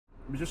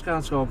We just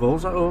can't score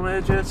goals at home,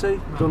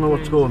 AJT. Don't know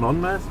what's going on,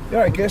 mate.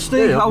 Yeah, I guess,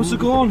 Steve. How's it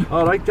going?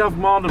 Alright, Gav,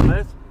 morning,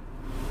 mate.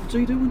 What's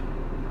he doing?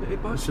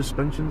 The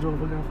suspension's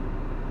over, Gav.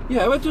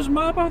 Yeah, well, it doesn't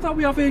matter about that.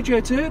 We have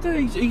AJT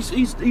there.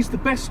 He's the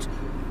best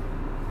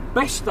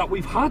that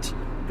we've had.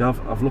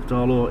 Gav, I've looked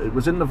all over. It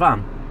was in the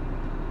van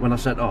when I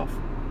set off.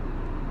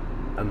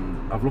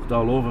 And I've looked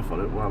all over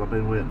for it while I've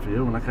been waiting for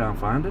you and I can't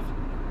find it.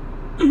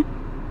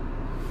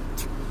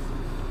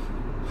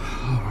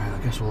 Alright, I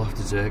guess we'll have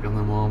to take on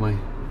them, won't we?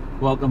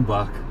 Welcome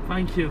back.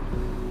 Thank you.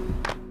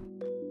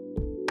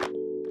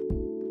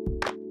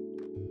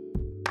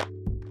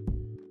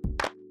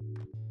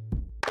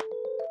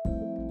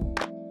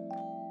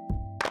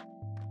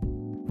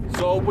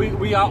 So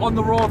we are on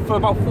the road for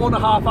about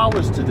 4.5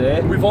 hours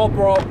today. We've all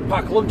brought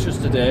packed lunches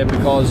today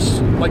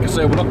because, like I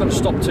say, we're not going to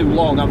stop too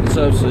long at the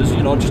services,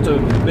 you know, just to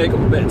make up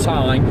a bit of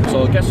time.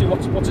 So guess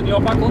what's in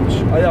your packed lunch?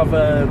 I have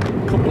a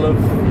couple of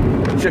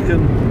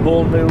chicken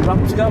bone meal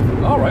wraps, Gav.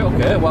 All right,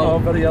 okay. Well,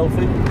 very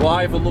healthy. Well,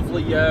 I have a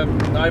lovely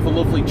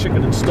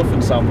chicken and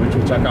stuffing sandwich,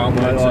 which I can't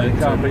wait to. You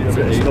can't beat a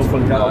bit of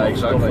stuffing,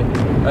 exactly.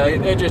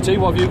 AJT,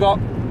 what have you got?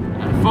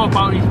 4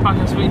 bounties, pack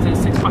of sweets, and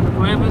 6 pack of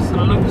quavers,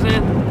 and a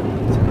Lucozade.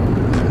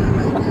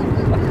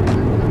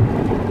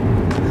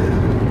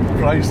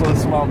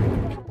 Priceless, man.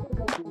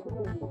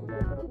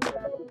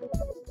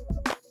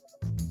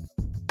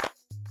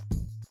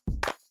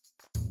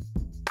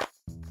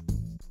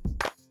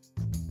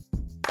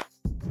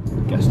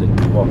 Guessed it.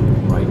 What?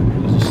 Right,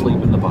 he's asleep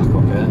in the back,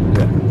 okay?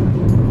 Yeah.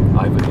 I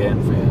have a game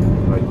for you.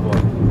 Right,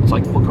 what? It's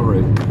like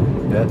Buckaroo.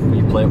 Yeah. But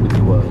you play it with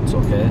your words,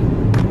 okay?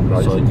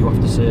 Right. So you have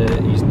to say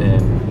his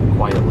name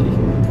quietly,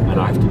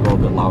 and I have to go a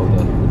bit louder,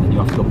 and then you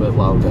have to go a bit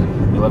louder.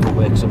 And whoever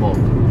wakes him up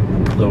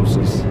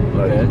loses.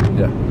 Right. Okay?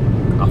 Yeah.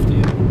 After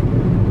you.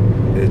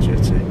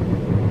 AJT.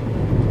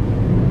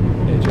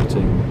 AJT.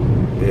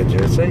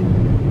 AJT.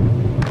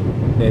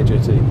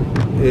 AJT.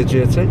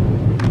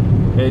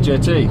 AJT. AJT.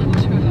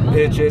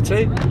 AJT.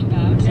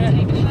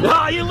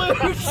 Ah, you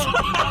lose!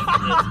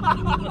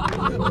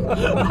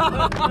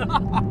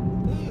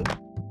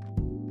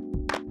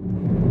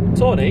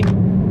 Tony?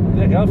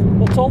 Yeah, Gav.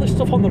 What's all this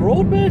stuff on the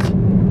road, mate?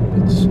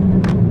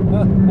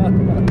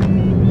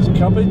 It's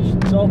cabbage.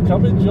 It's all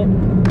cabbage.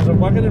 There's a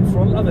wagon in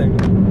front, I think.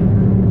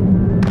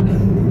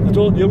 They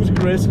don't use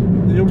grace.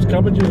 They use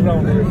cabbages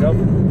around here, Gav.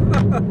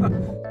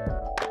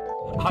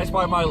 I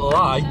spy my little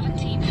eye.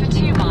 17 for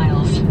 2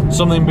 miles.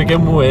 Something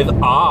begin with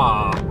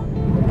R.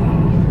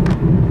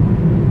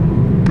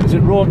 Is it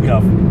road,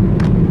 Gav?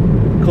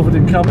 Covered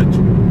in cabbage?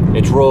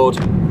 It's road.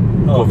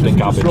 Covered in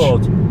cabbage. Just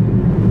road?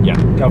 Yeah.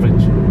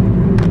 Cabbage.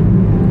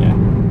 Yeah.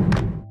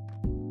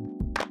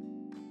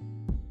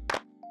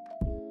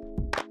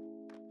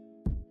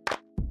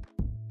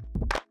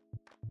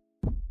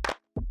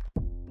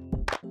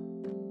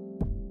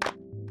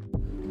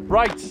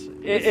 Right,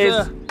 it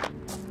is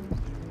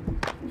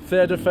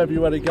 3rd of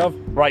February, Gav.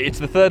 right. It's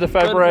the 3rd of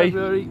February.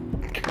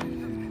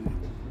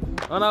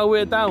 On our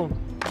way down.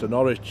 To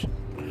Norwich.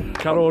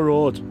 Carrow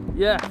Road.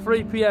 Yeah,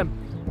 3 PM.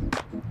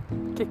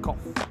 Kick off.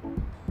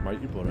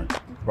 Mighty Boro.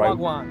 Right,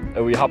 Wagwan.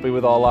 are we happy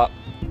with all that?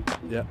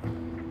 Yeah.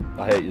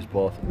 I hate you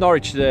both.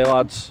 Norwich today,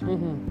 lads.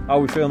 How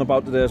are we feeling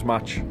about today's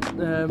match?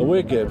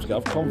 Away games,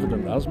 Gav.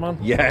 Confident as, man.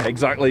 Yeah,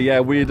 exactly. Yeah,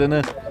 weird,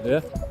 innit?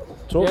 Yeah.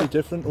 Totally Yeah.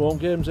 different home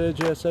games,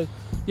 AJT.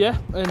 Yeah,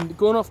 and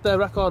going off their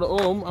record at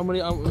home, I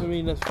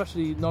mean,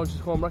 especially Norwich's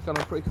home record,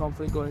 I'm pretty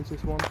confident going into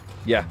this one.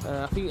 Yeah.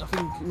 I think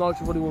Norwich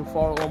have only won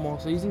 4 at home all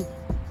season.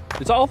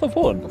 Is that all they've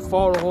won?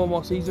 4 at home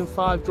all season,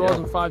 5 draws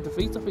and 5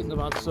 defeats. I think they've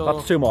had. So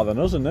That's 2 more than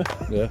us, isn't it?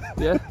 Yeah.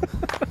 yeah.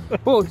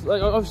 But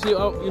like, obviously, you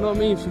know what I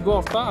mean. If you go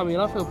off that, I mean,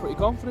 I feel pretty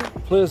confident.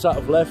 Players that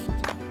have left,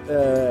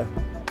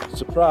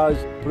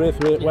 surprised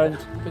Braithwaite went.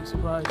 Big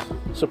surprise.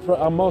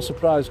 I'm more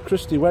surprised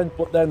Christie went,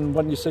 but then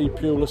when you see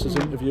Pulis's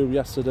interview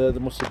yesterday,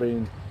 there must have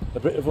been a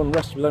bit of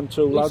unrest with them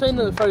two He was lads. saying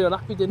that they're very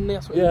unhappy, didn't he?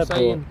 That's what he was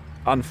saying.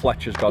 And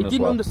Fletcher's gone He as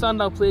didn't well.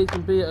 understand how players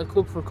can be at a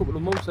club for a couple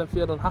of months and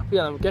feel unhappy,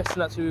 and I'm guessing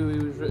that's who he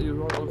was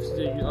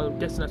obviously. I'm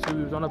guessing that's who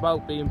he was on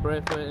about, being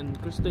Braithwaite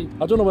and Christie.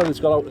 I don't know whether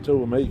it's got out to do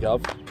with me,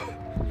 Gav.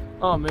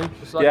 Oh, me.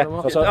 Just like Yeah. them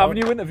off. Haven't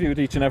you interviewed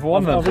each and every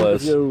one of them I've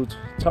players? interviewed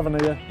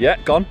Tavernier. Yeah,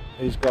 gone.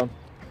 He's gone.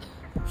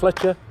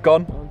 Fletcher.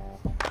 Gone.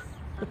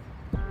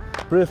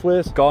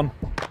 Braithwaite. Gone.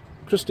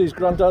 Christie's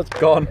granddad.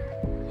 Gone.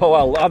 Oh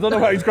well, I don't know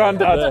about his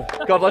granddad.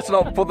 God, let's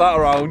not put that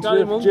around.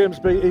 James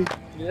Beattie.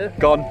 Yeah.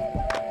 Gone.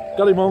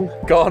 Gary Mung.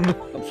 Gone.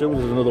 I'm sure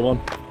there's another one.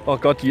 Oh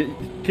God, you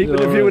keep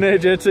interviewing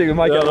AJT, we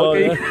might get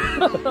lucky.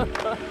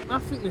 Yeah. I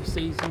think this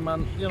season,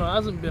 man, you know, it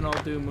hasn't been all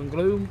doom and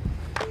gloom.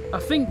 I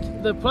think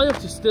the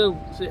playoffs are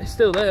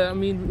still there. I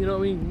mean, you know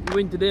what I mean?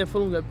 Win today,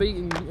 Fulham get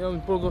beaten, you know,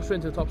 Boro go straight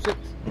into the top 6.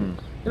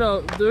 You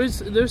know, there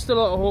is still a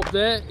lot of hope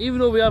there. Even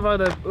though we have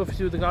had a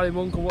obviously with the Gary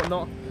Monk and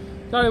whatnot.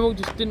 Gary Monk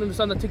just didn't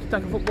understand that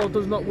tiki-taka football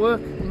does not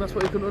work, and that's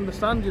what he couldn't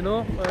understand, you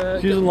know.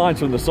 She's using lines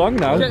from the song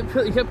now.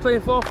 He kept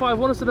playing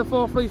 4-5-1 instead of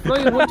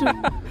 4-3-3.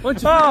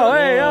 Once you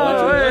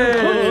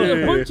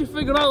Once you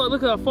figure out, like,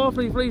 look at that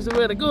 4-3-3 is the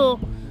way to go,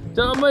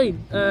 Do you know what I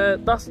mean?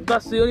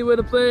 That's the only way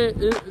to play.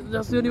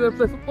 That's the only way to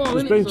play football.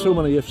 There's been too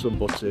many ifs and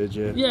buts,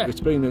 AJ. Yeah. It's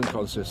been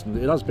inconsistent.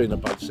 It has been a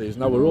bad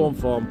season. Our own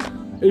form,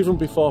 even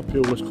before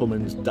Pulis come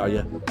in, is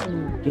dire.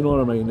 Do you know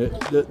what I mean?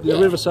 The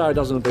Riverside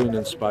hasn't been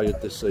inspired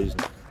this season.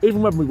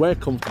 Even when we were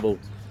comfortable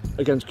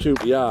against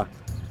QPR,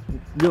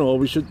 you know,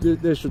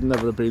 they should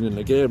never have been in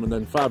the game. And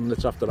then 5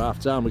 minutes after half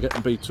time, we're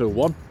getting beat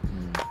 2-1. Do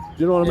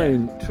you know what I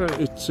mean? True.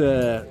 It's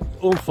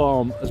own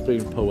form has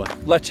been poor.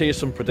 Let's hear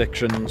some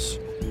predictions.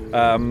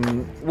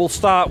 We'll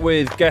start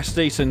with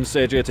Guesty, since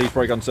AJT's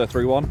probably going to say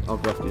 3-1. I'll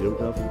go after you,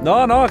 Gav.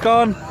 No,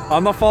 go on.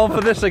 I'm not falling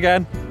for this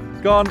again.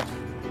 Go on.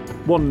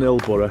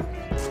 1-0 Boro.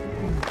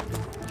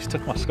 He's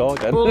took my score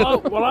again.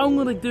 Well, what I'm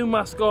going to do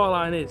my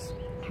scoreline is,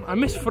 I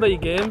missed 3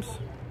 games,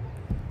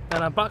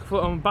 and I'm back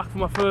for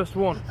my first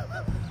one.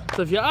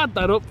 So if you add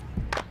that up,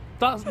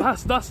 that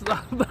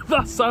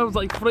sounds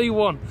like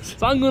 3-1.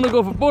 So I'm going to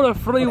go for Boro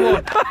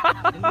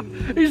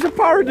 3-1. He's a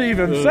parody of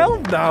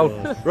himself now.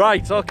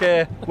 Right,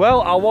 okay.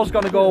 Well, I was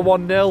going to go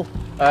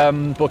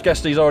 1-0, but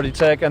Guesty's already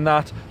taken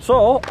that.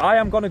 So I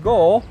am going to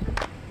go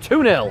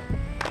 2-0.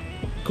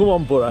 Come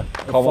on, Boro.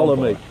 Follow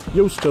me.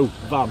 Used to,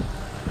 Van.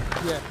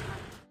 Yeah.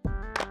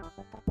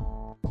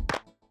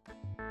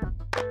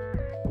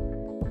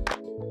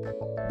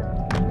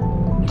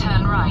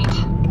 Turn right,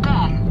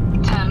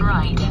 then turn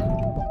right.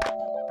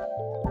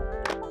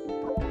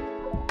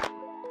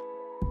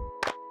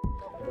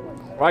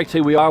 Right,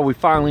 here we are, we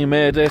finally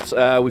made it.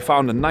 We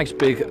found a nice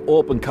big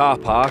open car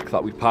park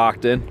that we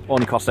parked in.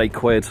 Only cost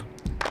 £8.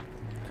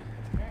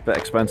 Bit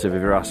expensive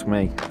if you ask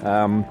me.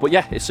 But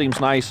yeah, it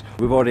seems nice.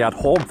 We've already had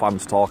home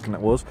fans talking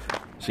to us.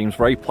 Seems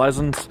very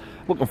pleasant.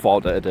 Looking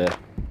forward to today.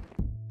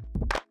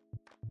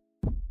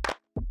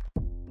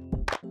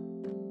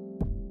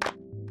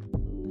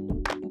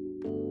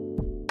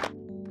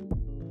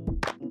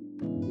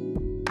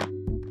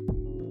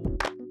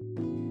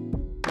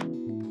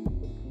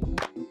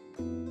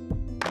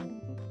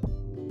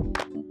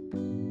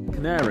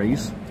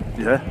 Canaries,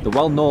 Yeah. they're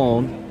well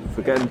known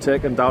for getting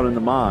taken down in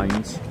the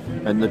mines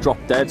and they drop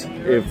dead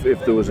if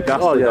there was a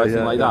gas leak or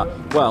anything like that.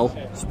 Well,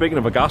 speaking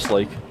of a gas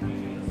leak,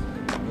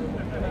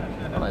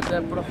 I like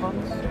them Boro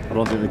fans. I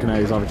don't think the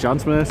Canaries have a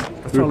chance, mate.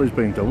 That's all he's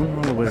been doing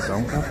all the way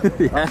down.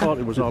 Yeah. I thought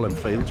it was all in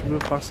fields we were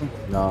passing.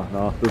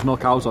 no, there's no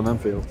cows on them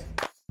fields.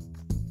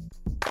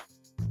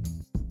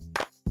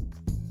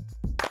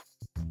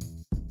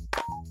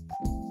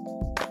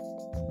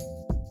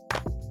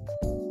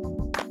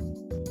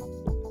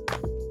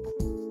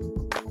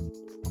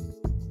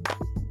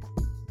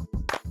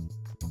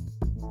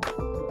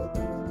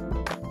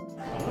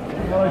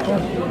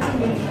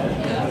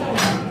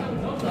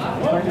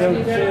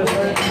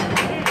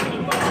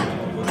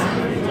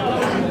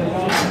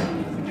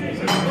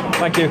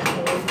 Thank you.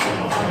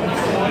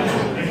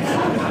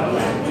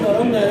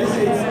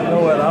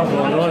 Nowhere that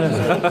one,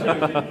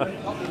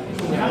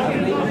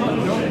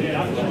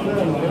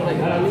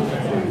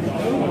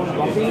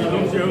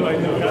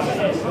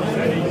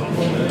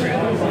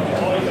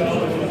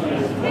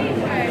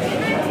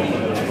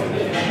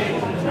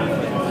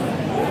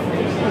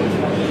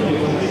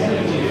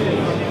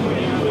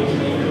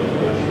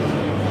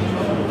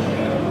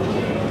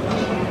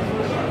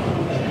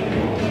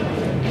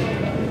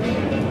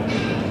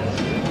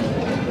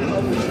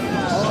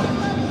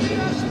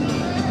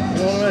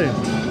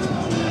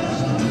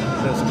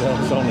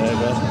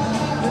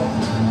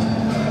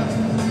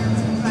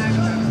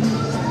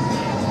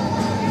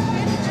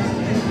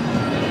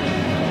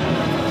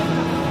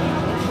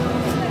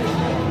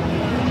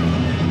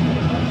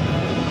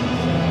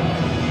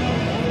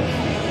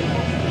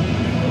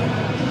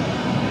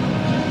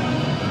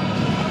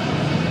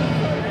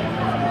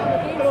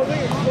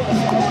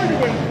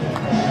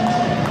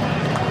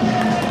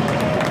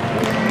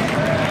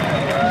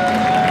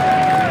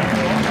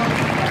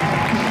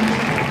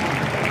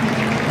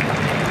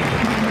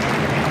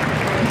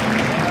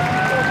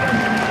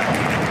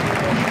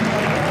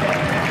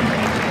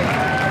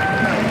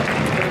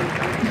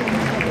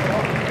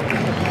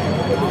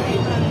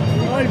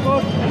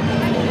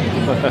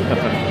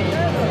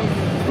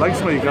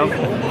 Likes me, Gav.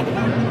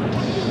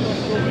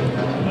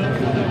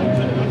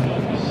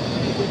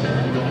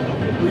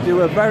 We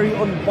do a very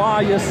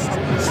unbiased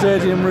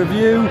stadium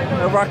review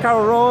of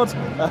Buckaroo Road.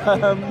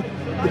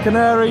 The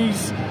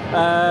Canaries.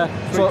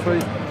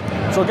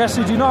 So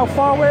Guesty, do you know how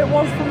far away it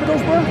was from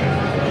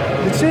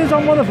Middlesbrough? It says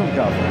on one of them,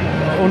 Gav,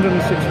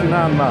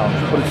 169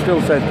 miles, but it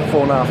still said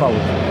 4.5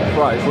 hours.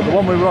 Right. But the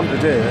one we were on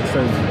today, it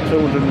says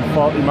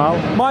 240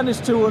 miles. Minus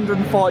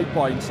 240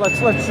 points. Let's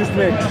just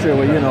make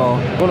sure, you know.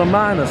 Going to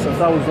minus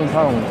 £1,000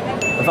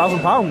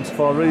 £1,000.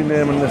 for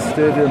renaming this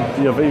stadium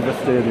the Aviva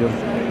Stadium.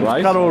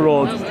 Right. Carrow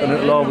Road, and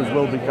it'll always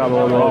will be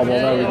Carrow Road. Oh, well,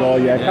 there we go,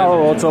 yeah. Carrow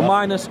Road, so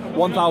minus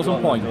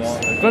 1,000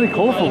 points. Very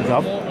colourful,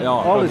 Gav. Yeah,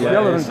 All this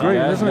yellow and green,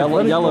 isn't it?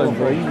 Very Yellow and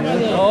colourful. green,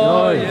 yeah.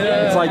 Oh,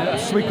 yeah. It's like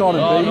sweet corn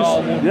and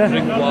bees. Yeah,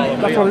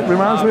 that's what it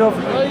reminds me of.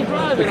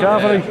 The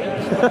carvery.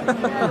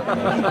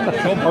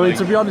 I mean,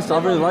 to be honest,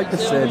 I really like the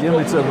stadium.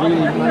 It's a really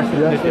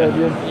nice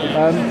stadium.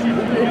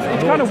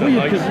 It's kind of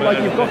weird because like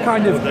you've got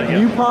kind of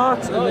new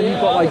parts and then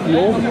you've got like the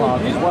older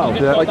part as well.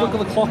 Yeah. Like look at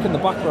the clock in the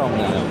background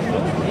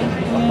there.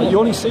 Like, you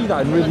only see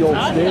that in really old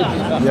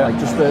stadiums. Yeah. Like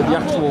just the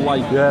actual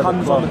like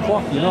hands on the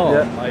clock, you know.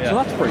 Yeah. So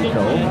that's pretty cool.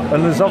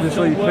 And there's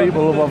obviously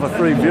people who have a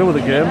free view of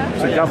the game.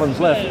 So Gavin's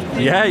left.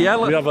 Yeah, yeah.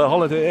 We have a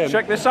Holiday Inn.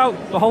 Check this out.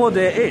 The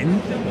Holiday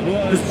Inn.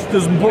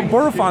 There's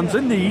Boro fans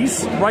in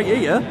these right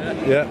here.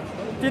 Yeah.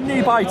 Didn't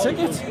he buy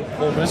tickets?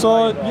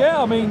 So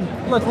yeah, I mean,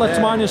 let's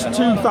minus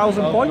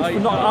 2,000 points for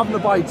not having to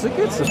buy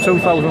tickets. There's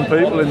 2,000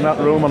 people in that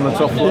room on the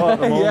top floor.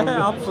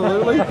 Yeah,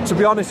 absolutely. To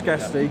be honest,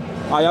 Guesty,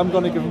 I am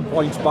going to give him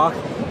points back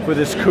for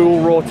this cool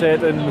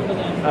rotating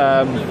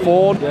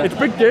phone. Yeah. It's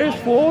Big Dave's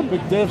phone.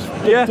 Big Dave.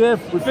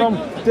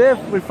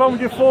 We found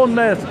your phone,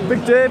 mate.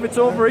 Big Dave, it's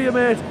over here,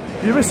 mate.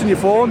 You're missing your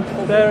phone.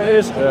 There it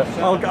is. Yeah.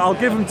 I'll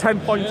give him 10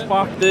 points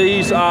back.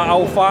 These are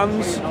our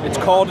fans. It's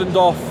cordoned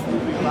off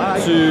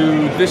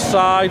to this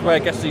side where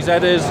Guesty's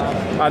head is,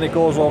 and it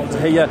goes over to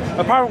here.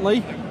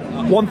 Apparently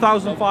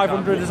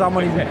 1,500 is how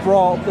many we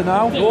brought up to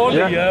now.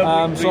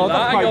 Yeah. So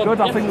that's quite good.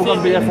 I think we're going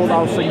to be able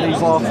to sing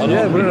these off.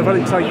 Yeah, we're in a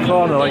very tight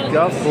corner like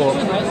Gav, but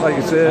like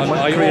you say,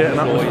 might create an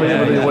atmosphere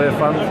with the away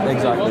fans.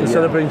 Exactly.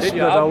 Instead of being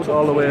spread out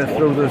all the way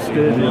through the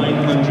stadium.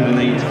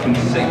 108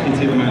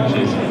 consecutive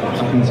matches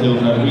up until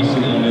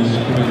recent owners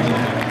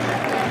prevented.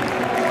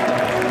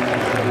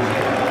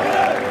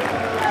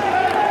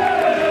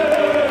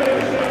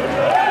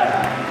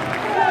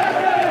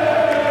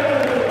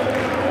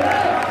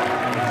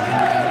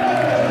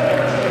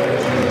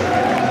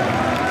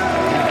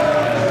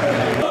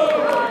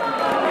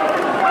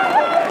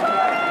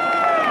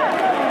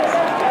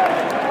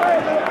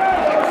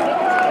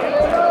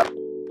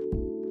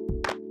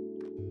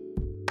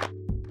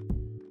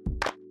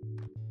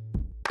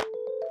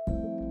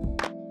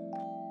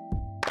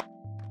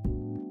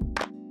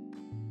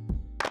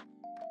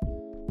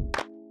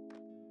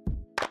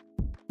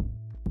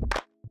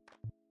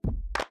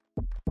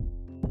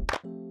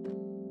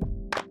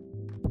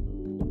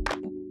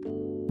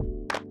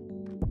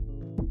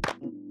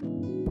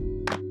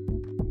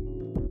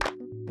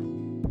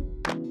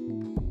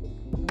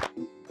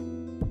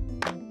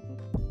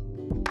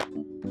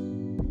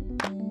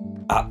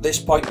 At this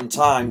point in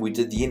time, we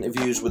did the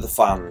interviews with the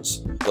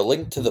fans. The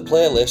link to the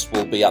playlist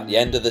will be at the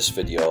end of this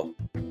video.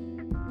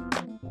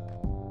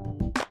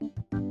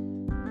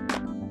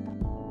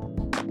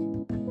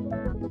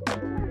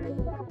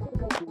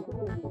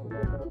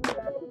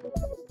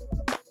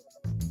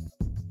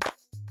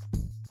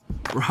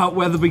 We're at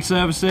Weatherby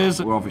Services.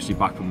 We're obviously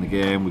back from the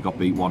game. We got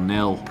beat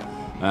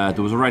 1-0.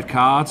 There was a red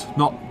card.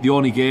 Not the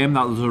only game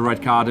that there was a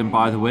red card in,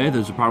 by the way.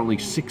 There's apparently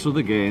 6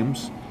 other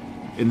games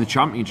in the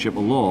Championship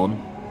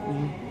alone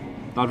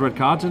that had red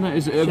cards in it.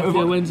 Is it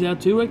Sheffield Wednesday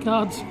had 2 red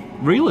cards.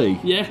 Really?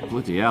 Yeah.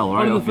 Bloody hell, right?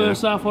 One in the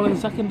first half, one in the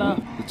second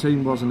half. The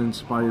team wasn't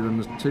inspiring.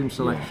 The team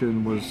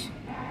selection was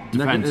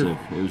defensive.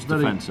 Negative. It was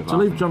defensive. To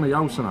leave Johnny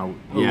Howson out,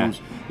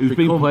 who's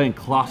been playing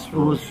class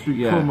for us. Who's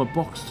become a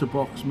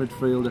box-to-box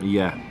midfielder.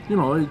 Yeah. You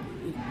know,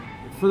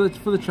 for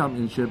the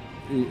Championship,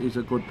 he's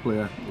a good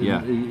player.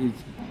 Yeah.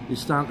 He's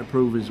starting to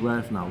prove his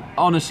worth now.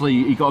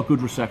 Honestly, he got a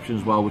good reception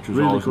as well, which was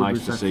really always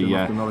nice to see.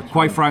 Yeah.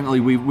 Quite frankly,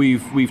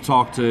 we've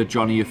talked to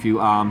Johnny a few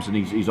arms, and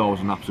he's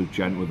always an absolute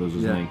gent with us,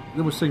 isn't he?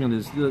 They were singing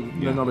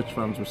the Norwich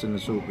fans were singing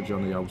Super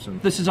Johnny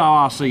Howson. This is how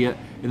I see it.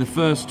 In the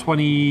first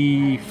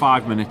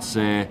 25 minutes,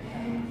 I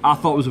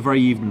thought it was a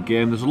very even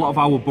game. There's a lot of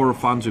our Boro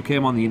fans who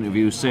came on the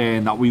interview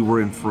saying that we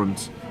were in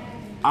front.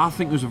 I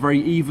think it was a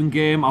very even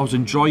game. I was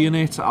enjoying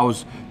it.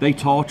 They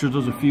tortured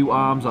us a few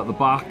arms at the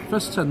back.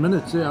 First 10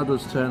 minutes, they had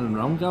us turning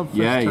around, Gav. First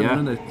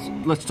 10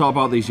 minutes. Let's talk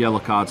about these yellow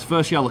cards.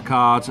 First yellow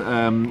card,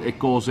 it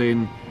goes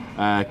in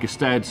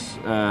Gested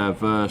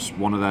versus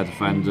one of their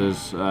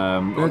defenders.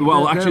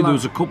 Well, actually, there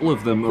was a couple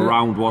of them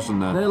around,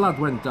 wasn't there? Their lad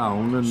went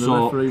down, and the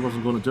referee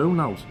wasn't going to do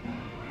now.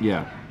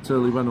 Yeah.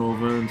 Till he went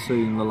over and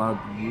seen the lad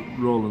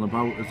rolling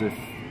about as if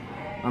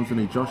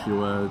Anthony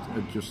Joshua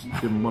had just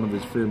given one of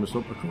his famous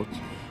uppercuts.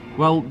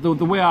 Well,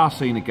 the way I've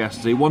seen it,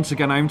 Guesty, once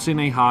again, I haven't seen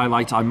any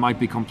highlights. I might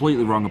be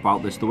completely wrong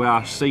about this. The way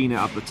I've seen it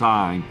at the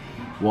time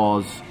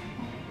was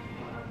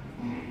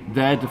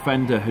their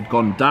defender had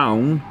gone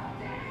down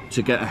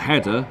to get a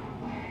header,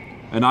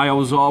 and I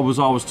was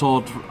always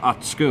told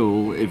at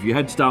school, if your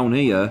head's down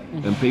here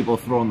and people are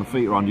throwing the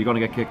feet around, you're going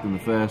to get kicked in the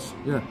face,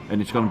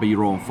 and it's going to be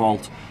your own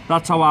fault.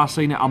 That's how I've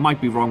seen it. I might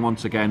be wrong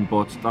once again,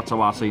 but that's how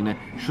I've seen it.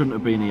 Shouldn't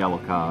have been a yellow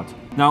card.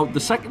 Now, the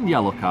second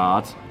yellow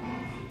card,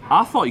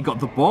 I thought he got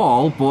the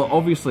ball, but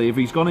obviously if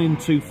he's gone in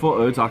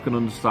 2-footed, I can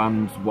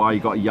understand why he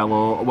got a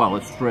yellow. Well,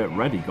 a straight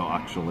red he got,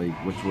 actually,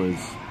 which was...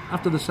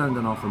 After the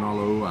sending off and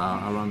all,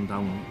 I ran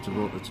down to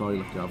go to the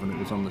toilet, Gav, and it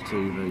was on the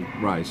TV.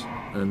 Right.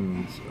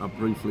 And I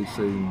briefly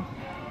seen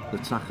the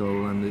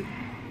tackle, and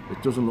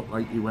it doesn't look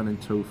like he went in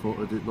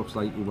 2-footed. It looks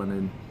like he went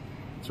in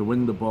to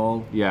win the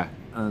ball. Yeah.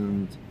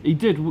 And he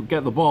did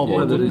get the ball,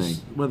 didn't he?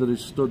 Whether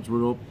his studs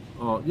were up,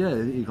 or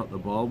he got the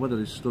ball. Whether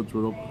his studs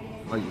were up,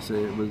 like you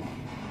say, it was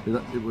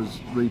it was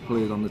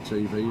replayed on the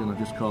TV, and I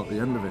just caught the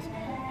end of it.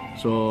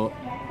 So,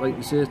 like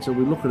you say, till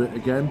we look at it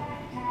again,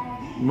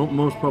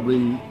 most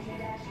probably,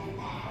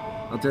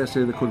 I dare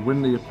say they could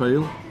win the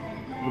appeal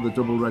with a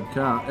double red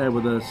card,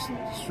 with a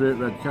straight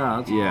red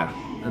card. Yeah.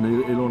 And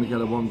he'll only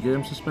get a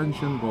 1-game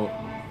suspension, but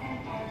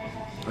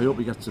I hope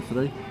he gets a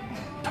 3.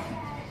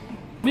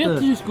 We had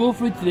to just go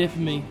for it today for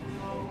me.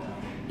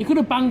 He could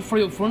have banged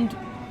 3 up front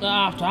at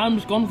half time,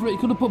 just gone for it. He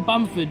could have put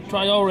Bamford,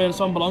 Traore, and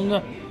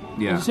Sambalonga.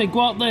 Yeah. And just say,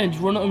 go out there and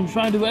just run it and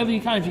try and do whatever you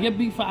can. If you get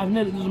beat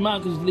 5-0, it doesn't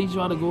matter because at least you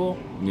had a goal.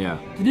 Yeah.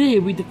 Today,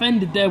 we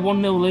defended their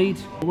 1-0 lead.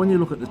 When you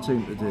look at the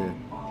team today,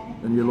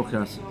 and you look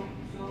at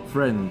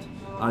Friend,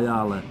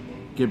 Ayala,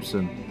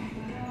 Gibson,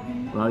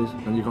 right?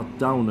 And you've got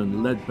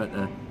Downing,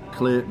 Ledbetter,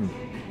 Clayton,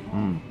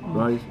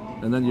 right?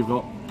 And then you've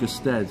got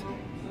Gusted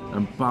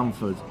and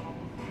Bamford.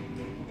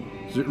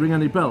 Does it ring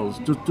any bells?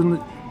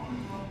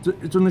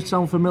 Doesn't it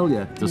sound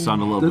familiar? It does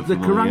sound a little bit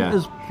familiar. The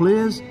Karanka's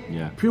players,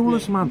 yeah.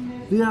 Pulis,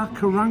 man, they are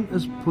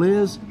Karanka's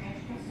players.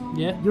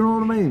 Yeah. You know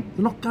what I mean?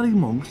 They're not Gary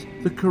Monks,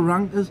 they're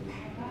Karankas.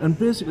 And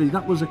basically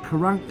that was a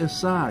Karanka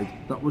side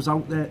that was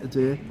out there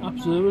today.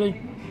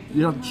 Absolutely.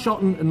 You had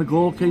Shotton and the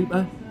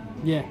goalkeeper.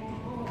 Yeah.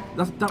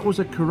 That was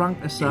a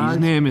Karanka side. His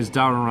name is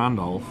Darren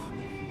Randolph.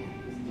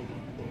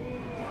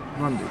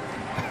 Randy.